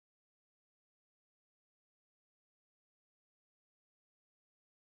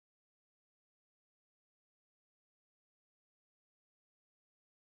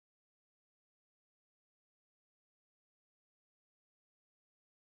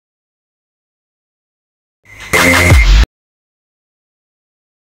YouTube,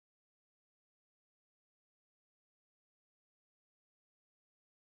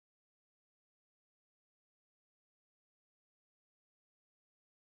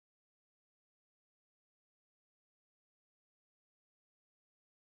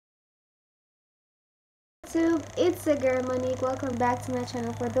 it's a girl Monique. Welcome back to my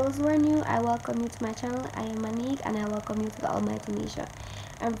channel. For those who are new, I welcome you to my channel. I am Monique and I welcome you to the Almighty Nisha.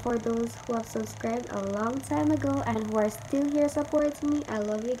 And for those who have subscribed a long time ago and who are still here supporting me, I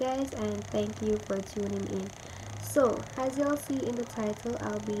love you guys and thank you for tuning in. So, as y'all see in the title,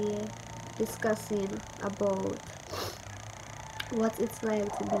 I'll be discussing about what it's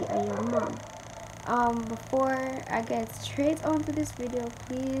like to be a young mom. Before I get straight onto this video,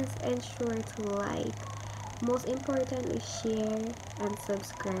 please ensure to like, most importantly share and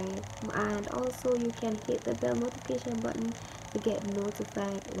subscribe, and also you can hit the bell notification button to get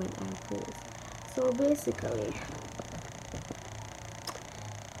notified when I post. So basically,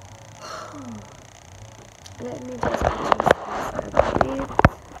 let me just adjust this a bit.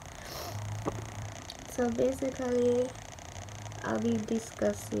 So basically I'll be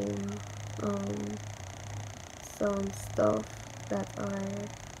discussing some stuff that are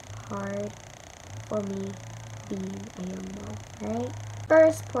hard for me being a young mom, right?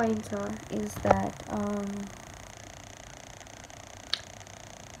 First pointer is that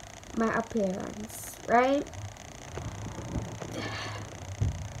my appearance, right?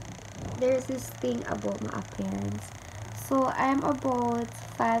 There's this thing about my appearance. So I'm about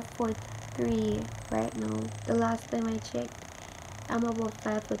 5'3" right now. The last time I checked, I'm about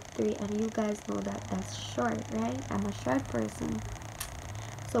 5'3", and you guys know that that's short, right? I'm a short person.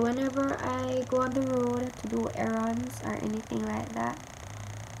 So whenever I go on the road to do errands or anything like that,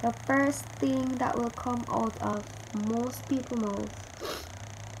 the first thing that will come out of most people's mouth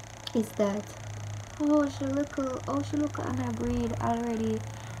is that, oh, she look on her breed already.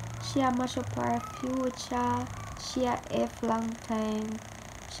 She a mash up her future. She a F long time.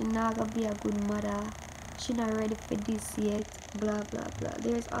 She not gonna be a good mother. She not ready for this yet. Blah blah blah.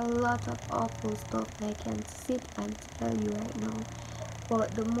 There's a lot of awful stuff I can sit and tell you right now.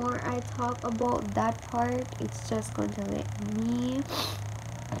 But the more I talk about that part, it's just going to let me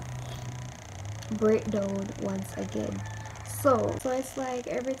break down once again. So it's like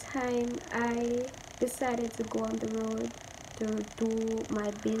every time I decided to go on the road to do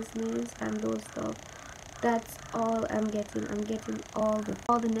my business and those stuff, that's all I'm getting. I'm getting all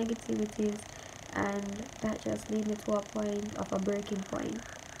the negativities, and that just lead me to a point of a breaking point.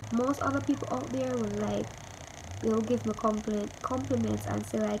 Most other people out there will like, they'll give me compliments and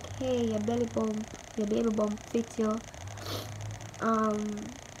say like, hey, your baby bump fit you,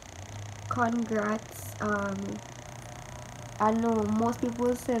 congrats. I know most people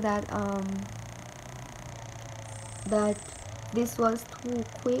will say that that this was too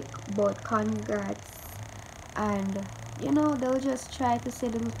quick, but congrats. And you know, they'll just try to say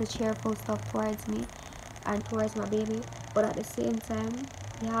the little cheerful stuff towards me and towards my baby, but at the same time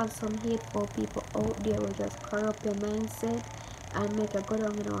you have some hateful people out there who just corrupt your mindset and make you go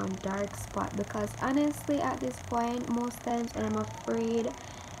down in a dark spot. Because honestly, at this point, most times I'm afraid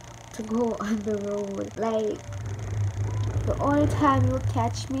to go on the road. Like, the only time you'll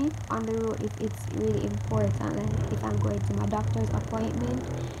catch me on the road if it's really important, like if I'm going to my doctor's appointment,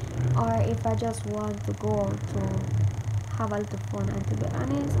 or if I just want to go out to have a little fun. And to be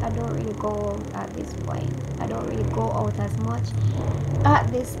honest, I don't really go out at this point. I don't really go out as much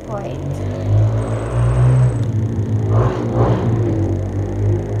at this point.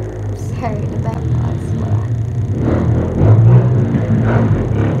 I'm sorry, the background's loud.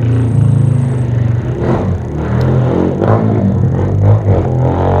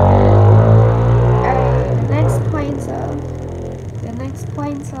 The next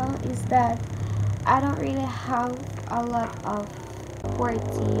pointer is that I don't really have a lot of support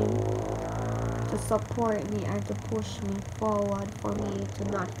team to support me and to push me forward for me to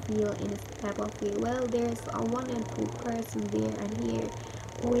not feel any type of way. Well, there's a one and two person there and here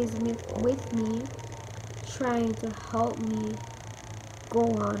who is with me, trying to help me go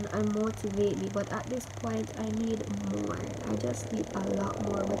on and motivate me. But at this point, I need more. I just need a lot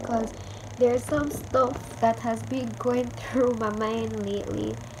more, because there's some stuff that has been going through my mind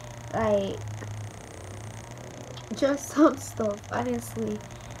lately, like just some stuff, honestly,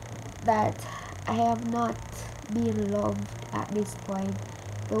 that I am not being loved at this point.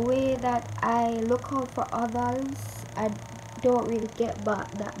 The way that I look out for others, I don't really get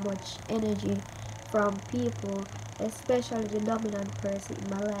back that much energy from people, especially the dominant person in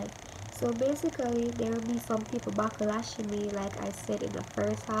my life. So basically, there will be some people backlashing me, like I said in the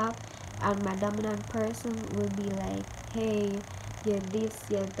first half, and my dominant person will be like, hey, you're this,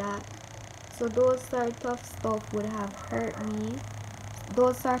 you're that. So those sort of stuff would have hurt me.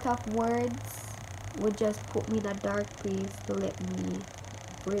 Those sort of words would just put me in a dark place to let me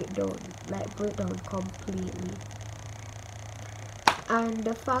break down, like break down completely. And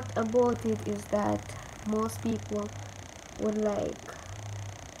the fact about it is that most people would like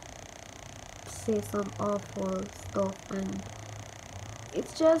say some awful stuff, and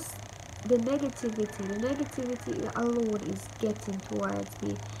it's just the negativity alone is getting towards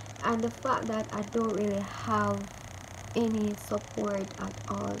me. And the fact that I don't really have any support at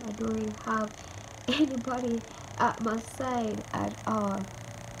all, I don't really have anybody at my side at all.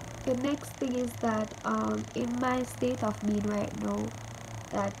 The next thing is that in my state of being right now,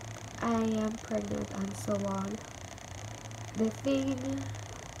 that I am pregnant and so on, the thing,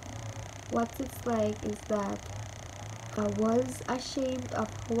 what it's like is that I was ashamed of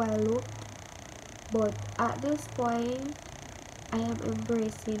who I looked, but at this point I am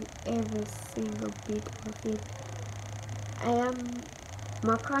embracing every single bit of it. I am,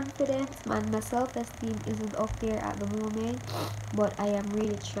 my confidence, my self-esteem isn't up there at the moment, but I am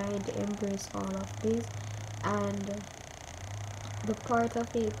really trying to embrace all of this. And the part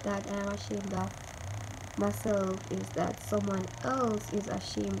of it that I am ashamed of myself is that someone else is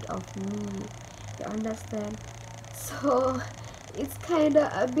ashamed of me. You understand? So it's kind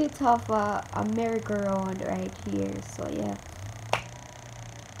of a bit of a merry-go-round right here. So yeah.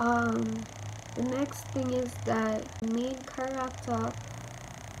 The next thing is that the main character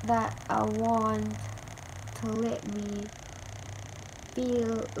that I want to let me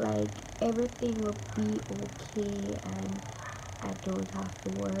feel like everything will be okay and I don't have to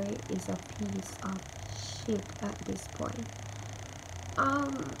worry is a piece of shit at this point.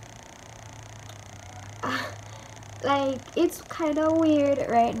 Like, it's kind of weird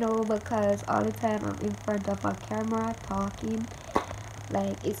right now because all the time I'm in front of a camera talking.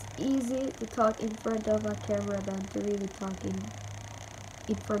 Like, it's easy to talk in front of a camera than to really talk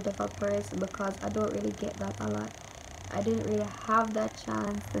in front of a person, because I don't really get that a lot. I didn't really have that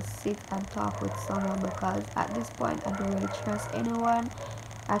chance to sit and talk with someone because at this point I don't really trust anyone.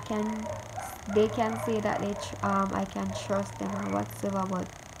 They can say that I can trust them or whatsoever, but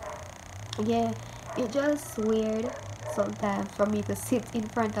yeah, it's just weird sometimes for me to sit in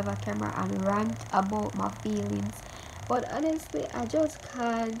front of a camera and rant about my feelings. But honestly, I just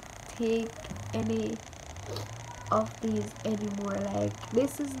can't take any of these anymore. Like,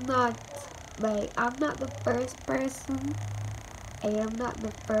 this is not, like, I'm not the first person. I am not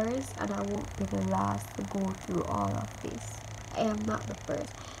the first, and I won't be the last to go through all of this. I am not the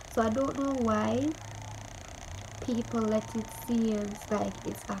first. So I don't know why people let it seem like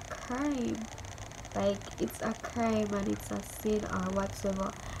it's a crime. Like, it's a crime and it's a sin or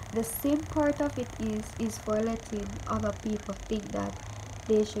whatsoever. The sin part of it is for letting other people think that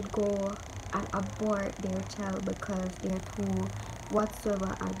they should go and abort their child because they're too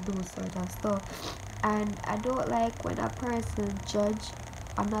whatsoever and do sort of stuff. And I don't like when a person judge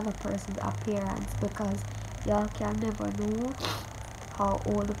another person's appearance, because y'all can never know how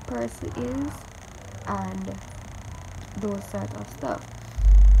old the person is and those sort of stuff.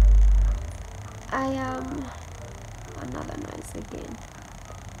 I am another noise again.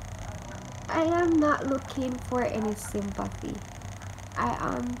 I am not looking for any sympathy. I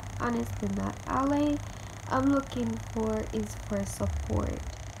am honestly not. All I'm looking for is for support,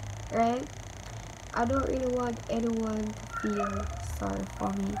 right? I don't really want anyone to feel sorry for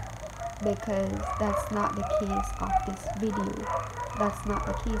me, because that's not the case of this video. That's not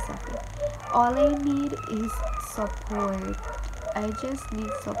the case of it. All I need is support. I just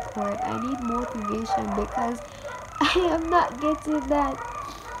need support. I need motivation because I am not getting that.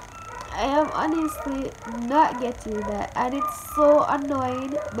 I am honestly not getting that, and it's so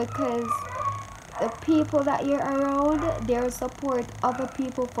annoying because the people that you're around, they support other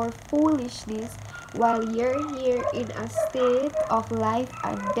people for foolishness while you're here in a state of life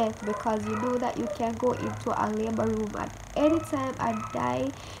and death, because you know that you can go into a labor room at any time and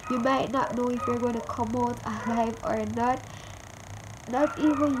die. You might not know if you're going to come out alive or not. Not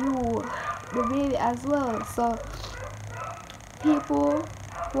even you, the baby as well. So people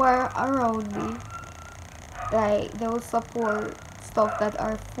who are around me, like, they will support stuff that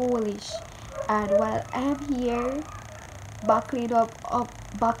are foolish, and while I'm here buckling up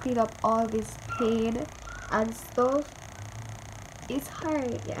all this pain and stuff, it's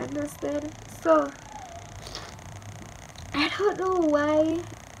hard, you understand? So I don't know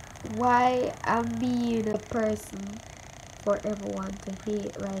why I'm being a person for everyone to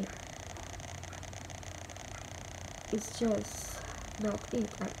hate. Like, it's just not it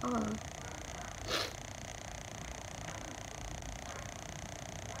at all.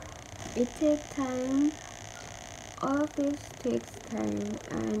 It takes time. All of this takes time,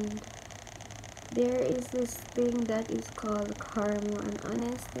 and there is this thing that is called karma, and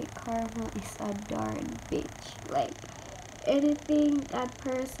honestly, karma is a darn bitch. Like, anything that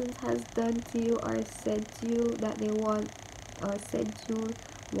person has done to you or said to you that they want, or said to you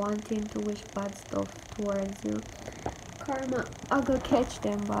wanting to wish bad stuff towards you, karma, I'll go catch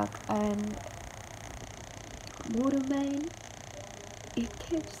them back. And wouldn't mind, it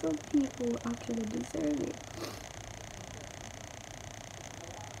catch some people who actually deserve it.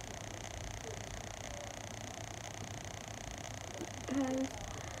 Guys,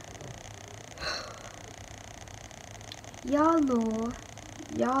 y'all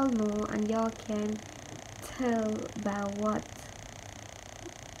know, and y'all can tell by what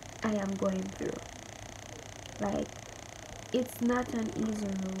I am going through. Like, it's not an easy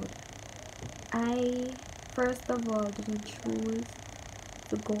road. I, first of all, didn't choose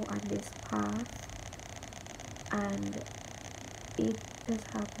to go on this path, and it is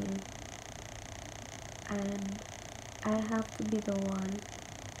happening, and I have to be the one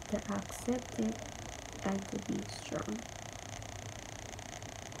to accept it and to be strong.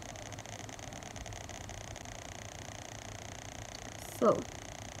 So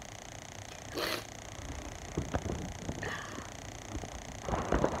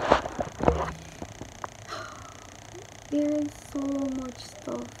there is so much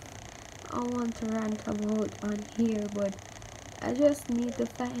stuff I want to rant about on here, but I just need to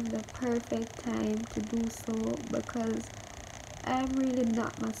find the perfect time to do so, because I'm really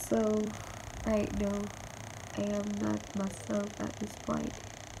not myself right now. I am not myself at this point.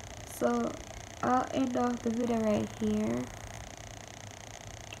 So I'll end off the video right here.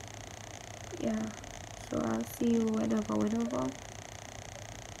 Yeah, so I'll see you whenever.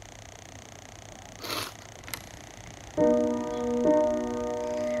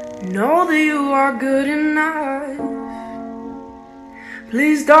 Know that you are good enough.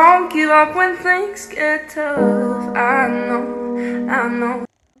 Please don't give up when things get tough. I know. I'll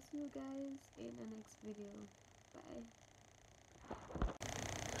see you guys in the next video. Bye.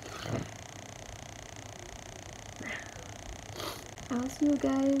 I'll see you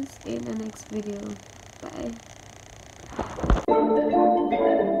guys in the next video. Bye.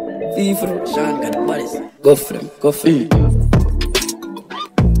 FIFA, Sean got the bodies. Go for them.